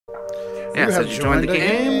Yeah, you so have you joined the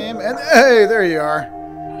game. And hey, there you are.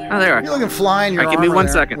 Oh, there you are. You're looking fly in your give me armor 1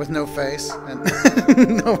 there second. with no face.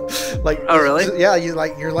 And no, like. Oh, really? Yeah,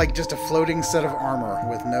 you're like just a floating set of armor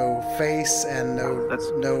with no face and no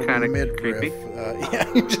kinda midriff. creepy.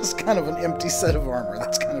 Yeah, you're just kind of an empty set of armor.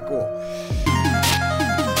 That's kind of cool.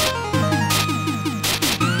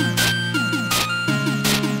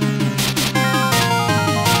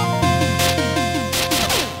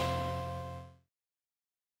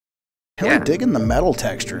 Really digging the metal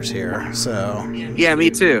textures here. So yeah,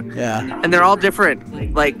 me too. Yeah, and they're all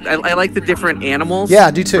different. Like I like the different animals. Yeah,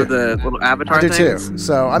 I do too. For the little avatar I do things. too.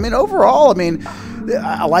 So I mean, overall, I mean,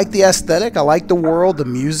 I like the aesthetic. I like the world. The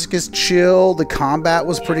music is chill. The combat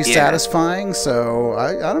was pretty satisfying. So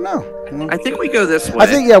I don't know. I think we go this way. I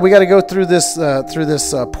think we got to go through this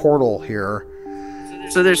portal here.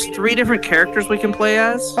 So there's 3 different characters we can play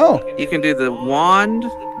as. Oh, you can do the wand,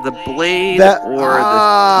 the blade, or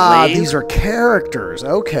the blade. These are characters.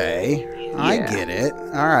 Okay. I get it.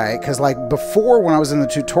 All right, because like before when I was in the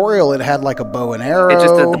tutorial, it had like a bow and arrow. It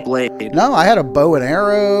just had the blade. No, I had a bow and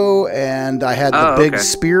arrow, and I had the big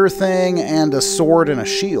spear thing, and a sword and a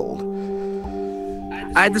shield.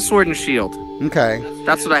 I had the sword and shield. Okay.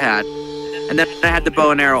 That's what I had. And then I had the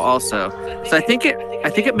bow and arrow also. So I think it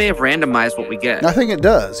may have randomized what we get. I think it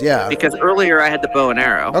does, yeah. Because earlier I had the bow and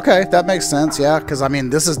arrow. Okay, that makes sense, yeah. Because, I mean,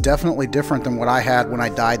 this is definitely different than what I had when I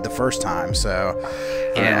died the first time. So,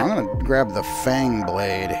 yeah. I'm going to grab the fang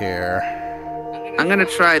blade here. I'm going to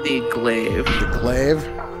try the glaive. The glaive?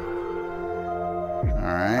 All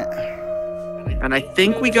right. And I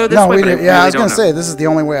think we go this way. I was going to say, this is the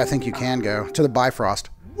only way I think you can go. To the Bifrost.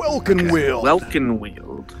 Welcome wheel. Welcome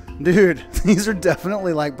wheeled. Dude, these are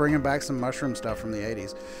definitely like bringing back some mushroom stuff from the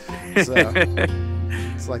 80s. So,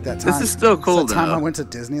 it's like that time. This is still cool, that time I went to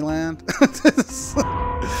Disneyland.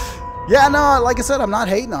 Yeah, no, like I said, I'm not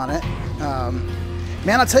hating on it.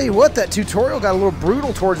 Man, I'll tell you what, that tutorial got a little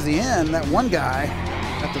brutal towards the end. That one guy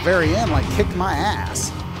at the very end, like, kicked my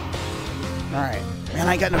ass. All right. Man,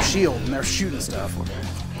 I ain't got no shield, and they're shooting stuff.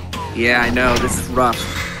 Yeah, I know. This is rough.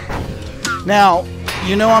 Now,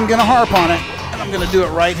 you know I'm going to harp on it. I'm going to do it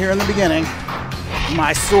right here in the beginning.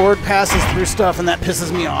 My sword passes through stuff, and that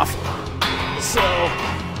pisses me off. So,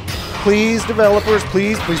 please, developers,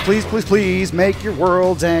 please, please, please, please, please, make your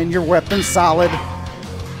worlds and your weapons solid.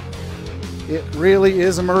 It really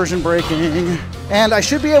is immersion breaking. And I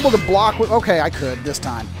should be able to block with... Okay, I could this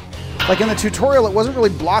time. Like in the tutorial, it wasn't really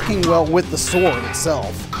blocking well with the sword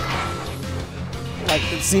itself. Like,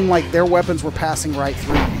 it seemed like their weapons were passing right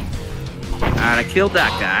through me. Alright, I killed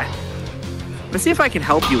that guy. Let's see if I can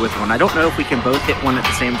help you with one. I don't know if we can both hit one at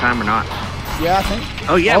the same time or not. Yeah, I think.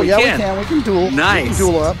 Oh, yeah, we can. We can duel. Nice. We can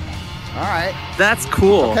duel up. All right. That's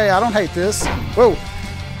cool. Okay, I don't hate this. Whoa.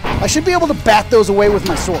 I should be able to bat those away with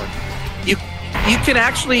my sword. You can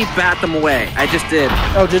actually bat them away. I just did.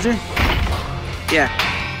 Oh, did you? Yeah.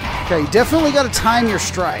 Okay, you definitely got to time your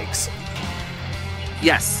strikes.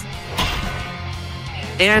 Yes.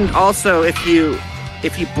 And also, if you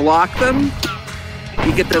block them,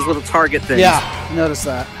 you get those little target things. Yeah, notice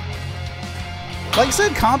that. Like I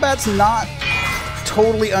said, combat's not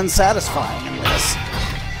totally unsatisfying in this.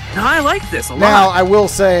 No, I like this a lot. Now, I will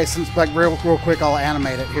say, since like real quick, I'll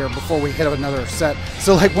animate it here before we hit another set.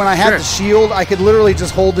 So like when I had the shield, I could literally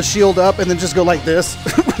just hold the shield up and then just go like this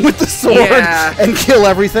with the sword and kill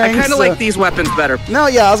everything. I kind of like these weapons better. No,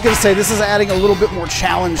 yeah, I was going to say, this is adding a little bit more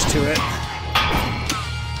challenge to it.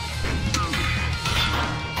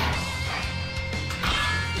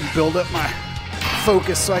 Build up my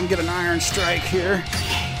focus so I can get an iron strike here.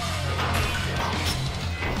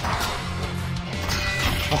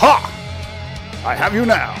 Aha! I have you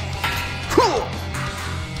now. Cool.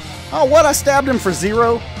 Oh, what? I stabbed him for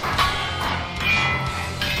 0?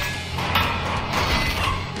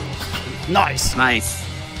 Nice. Nice.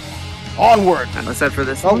 Onward. And let's head for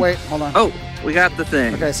this one. Oh, wait. Hold on. Oh, we got the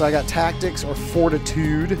thing. Okay, so I got tactics or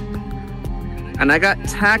fortitude. And I got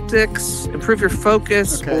tactics, improve your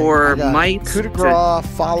focus, or might. Coup de grace,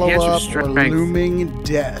 follow up, or looming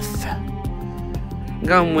death. I'm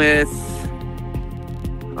going with...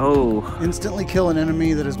 Oh. Instantly kill an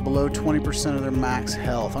enemy that is below 20% of their max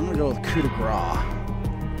health. I'm going to go with coup de grace.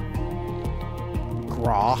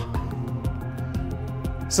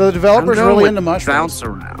 So the developer's really into mushrooms. Bounce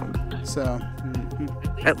around. So.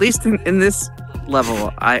 At least in this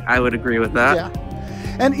level, I would agree with that. Yeah.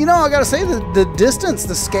 And you know, I gotta say the distance,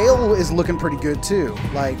 the scale is looking pretty good too.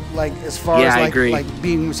 Like as far as like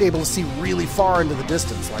being able to see really far into the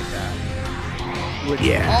distance like that, which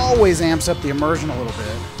always amps up the immersion a little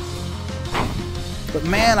bit. But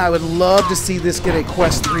man, I would love to see this get a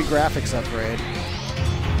Quest 3 graphics upgrade.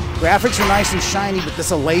 Graphics are nice and shiny, but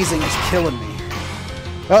this alazing is killing me.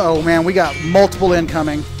 Uh-oh, man, we got multiple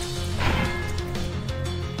incoming.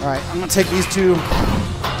 All right, I'm gonna take these two.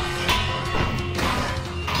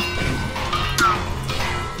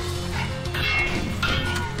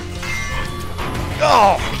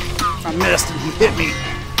 Oh, I missed and he hit me.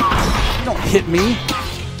 You don't hit me.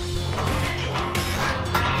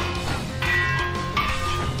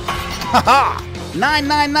 Haha!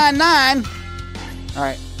 9999. All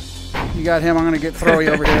right, you got him. I'm gonna get throwy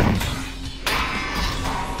over here.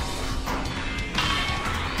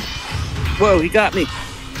 Whoa, he got me.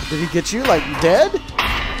 Did he get you like dead?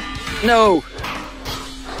 No,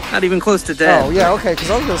 not even close to dead. Oh yeah, okay. Because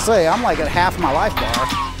I was gonna say I'm like at half my life bar.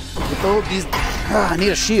 With all these, I need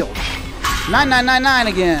a shield. 9999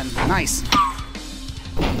 again. Nice.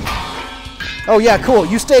 Oh yeah, cool.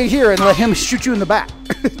 You stay here and let him shoot you in the back.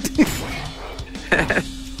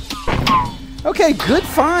 Okay, good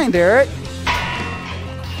find, Eric.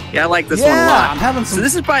 Yeah, I like this one a lot. I'm having some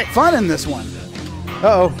this is by, fun in this one.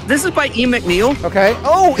 Uh-oh. This is by E McNeill. Okay.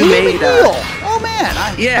 Oh, Who E made, McNeill. Oh man,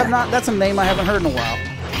 I yeah. have not. That's a name I haven't heard in a while.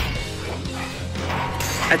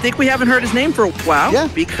 I think we haven't heard his name for a while. Yeah.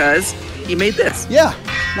 Because he made this. Yeah.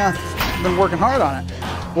 No, been working hard on it.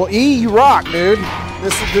 Well, E, you rock, dude.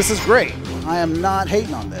 This is great. I am not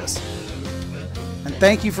hating on this. And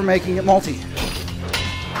thank you for making it multi.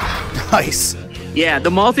 Nice. Yeah, the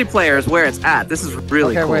multiplayer is where it's at. This is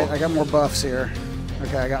really cool. Okay, wait. I got more buffs here.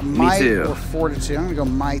 Okay, I got might or fortitude. I'm gonna go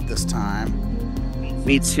might this time.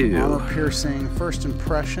 Me too. Armor piercing, first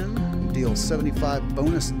impression, deals 75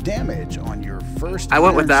 bonus damage on your first. I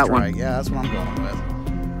went with that strike. one. Yeah, that's what I'm going with.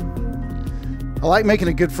 I like making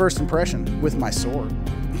a good first impression with my sword.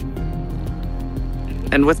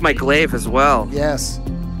 And with my glaive as well. Yes.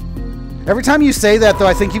 Every time you say that, though,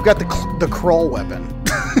 I think you've got the Kroll weapon.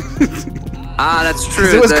 Ah, that's true.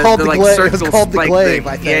 It was called the like, glaive. It was called the glaive,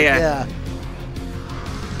 thing. I think. Yeah.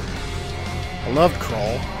 I loved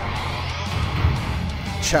Kroll.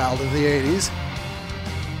 Child of the 80s.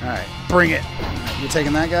 All right, bring it. You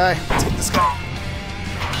taking that guy? Take this guy.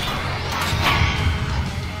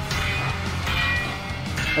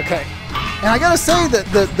 Okay. And I gotta say that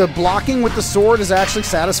the blocking with the sword is actually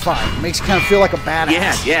satisfying. It makes you kind of feel like a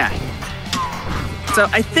badass. Yeah. So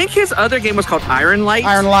I think his other game was called Ironstrike.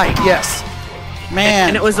 Ironstrike, yes. Man.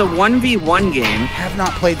 And it was a 1v1 game. Have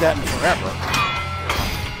not played that in forever.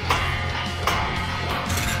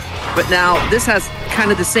 But now this has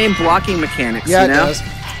kind of the same blocking mechanics, Yeah, you know? it does.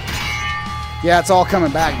 Yeah, it's all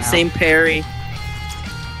coming back now. Same parry.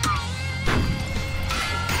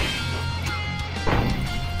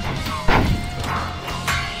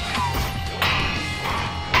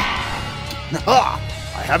 Ha!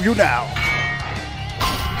 I have you now.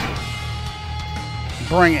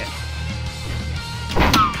 Bring it.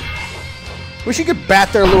 Wish you could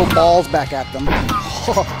bat their little balls back at them.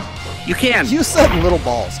 You can. You said little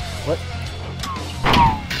balls. What?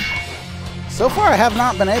 So far, I have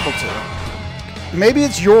not been able to. Maybe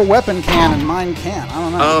it's your weapon can and mine can't. I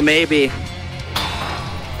don't know. Oh, maybe.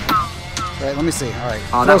 All right, let me see. All right,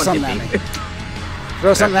 oh, throw something at me.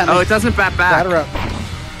 Throw something at me. Oh, it doesn't bat back. Bat her up.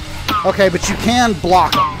 Okay, but you can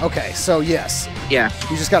block them. Okay, so yes. Yeah.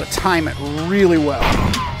 You just got to time it really well.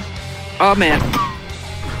 Oh, man.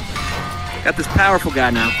 Got this powerful guy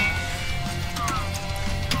now.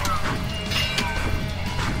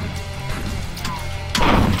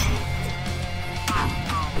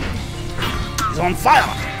 He's on fire.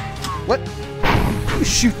 What? You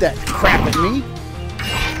shoot that crap at me.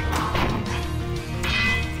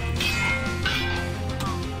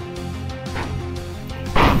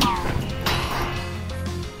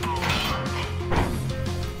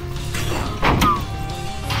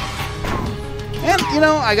 You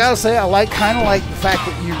know, I gotta say, I kind of like the fact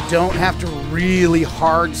that you don't have to really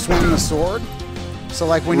hard swing the sword. So,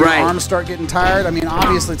 like, when your arms start getting tired, I mean,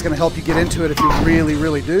 obviously it's going to help you get into it if you really,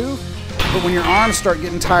 really do. But when your arms start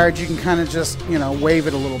getting tired, you can kind of just, you know, wave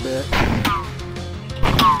it a little bit.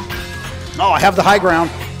 Oh, I have the high ground.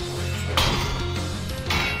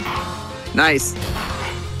 Nice.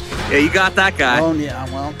 Yeah, you got that guy. Oh, yeah.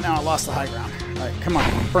 Well, now I lost the high ground. All right, come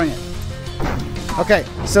on. Bring it. Okay,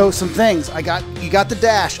 so some things. You got the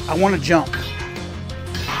dash. I want to jump.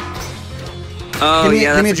 Oh,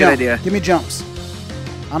 yeah, that's a good idea. Give me jumps.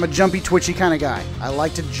 I'm a jumpy, twitchy kind of guy. I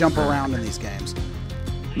like to jump around in these games.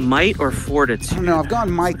 Might or fortitude? I don't know. I've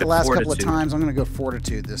gone might the last couple of times. I'm going to go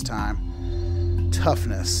fortitude this time.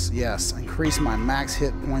 Toughness. Yes. Increase my max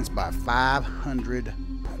hit points by 500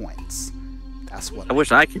 points. That's what I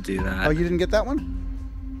wish I could do that. Oh, you didn't get that one?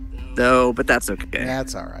 No, but that's okay.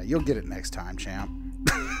 That's all right. You'll get it next time, champ.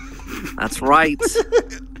 That's right.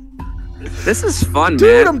 This is fun,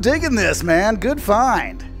 Dude, man. I'm digging this, man. Good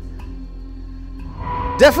find.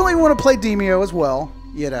 Definitely want to play Demio as well.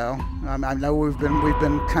 You know, I know we've been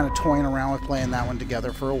kind of toying around with playing that one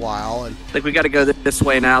together for a while. And I think we got to go this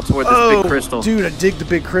way now toward this big crystal. Dude, I dig the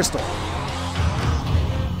big crystal.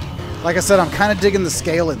 Like I said, I'm kind of digging the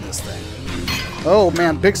scale in this thing. Oh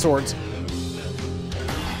man, big swords.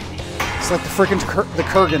 It's like the freaking the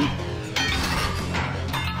Kurgan.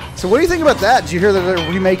 So what do you think about that? Did you hear that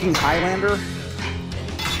they're remaking Highlander?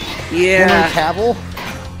 Yeah. Henry Cavill?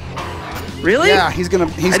 Really? Yeah, I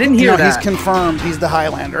didn't hear that. He's confirmed he's the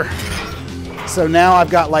Highlander. So now I've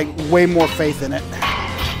got like way more faith in it.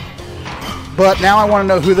 But now I want to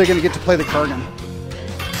know who they're going to get to play the Kurgan.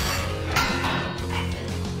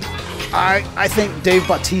 I think Dave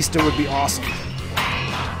Bautista would be awesome.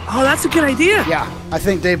 Oh, that's a good idea. Yeah, I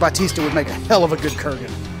think Dave Bautista would make a hell of a good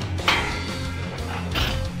Kurgan.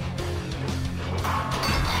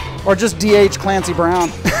 Or just DH Clancy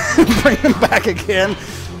Brown. Bring him back again.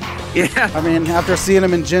 Yeah. I mean, after seeing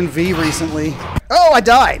him in Gen V recently. Oh, I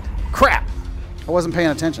died. Crap. I wasn't paying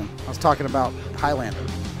attention. I was talking about Highlander.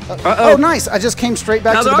 Oh, nice. I just came straight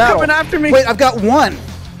back to the battle. Coming after me. Wait, I've got one.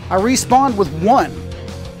 I respawned with one.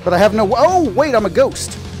 But I have no... Oh, wait, I'm a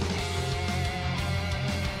ghost.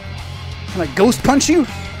 Can I ghost punch you?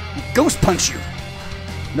 Ghost punch you.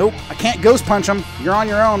 Nope, I can't ghost punch him. You're on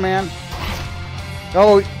your own, man.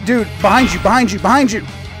 Oh, dude, behind you, behind you, behind you.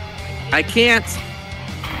 I can't.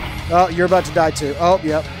 Oh, you're about to die too. Oh,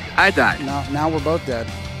 yep. I died. No, now we're both dead.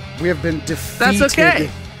 We have been defeated. That's okay.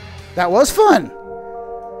 That was fun.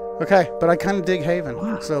 Okay, but I kind of dig Haven.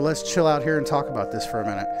 Wow. So let's chill out here and talk about this for a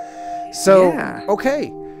minute. So, yeah.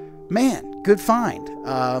 Okay. Man, good find.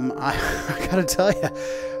 I gotta tell you,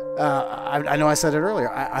 I know I said it earlier.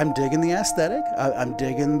 I'm digging the aesthetic. I'm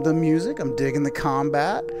digging the music. I'm digging the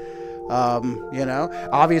combat. You know,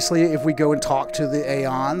 obviously, if we go and talk to the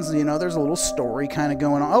Aeons, you know, there's a little story kind of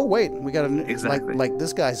going on. Oh, wait, we got a exactly. like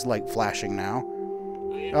this guy's like flashing now.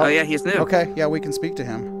 Oh yeah, he's new. Okay, yeah, we can speak to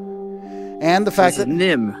him. And the fact that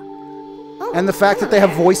Nim. And the fact that they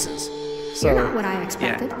have voices. So you're not what I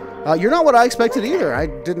expected. Yeah. You're not what I expected either. I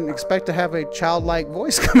didn't expect to have a childlike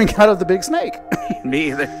voice coming out of the big snake. Me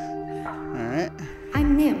either. All right.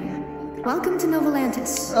 I'm Nim. Welcome to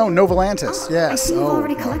Novolantis. Oh, Novolantis, yes. I see you've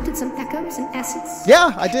already collected some echoes and essence.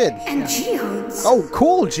 Yeah, I did. And geodes. Oh,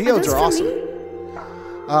 cool. Geodes are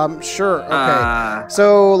awesome. Sure. Okay.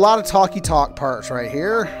 So a lot of talky talk parts right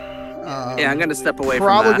here. Yeah, I'm gonna step away from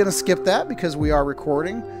that. Probably gonna skip that because we are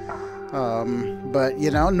recording. But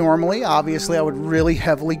you know, normally, obviously, I would really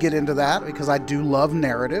heavily get into that because I do love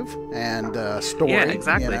narrative and story. Yeah,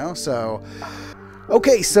 exactly. You know, so.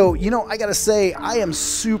 Okay, so, you know, I gotta say, I am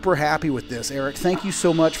super happy with this, Eric. Thank you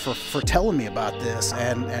so much for telling me about this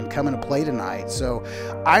and coming to play tonight. So,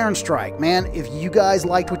 Ironstrike, man, if you guys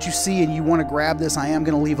liked what you see and you want to grab this, I am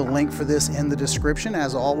going to leave a link for this in the description.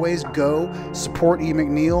 As always, go support E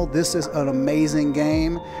McNeill. This is an amazing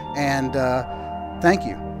game, and thank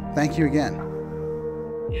you. Thank you again.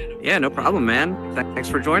 Yeah, no problem, man. Thanks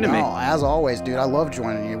for joining me. As always, dude, I love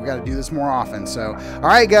joining you. We got to do this more often. So, all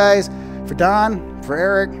right, guys. For Don, for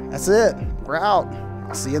Eric, that's it. We're out.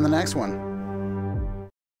 I'll see you in the next one.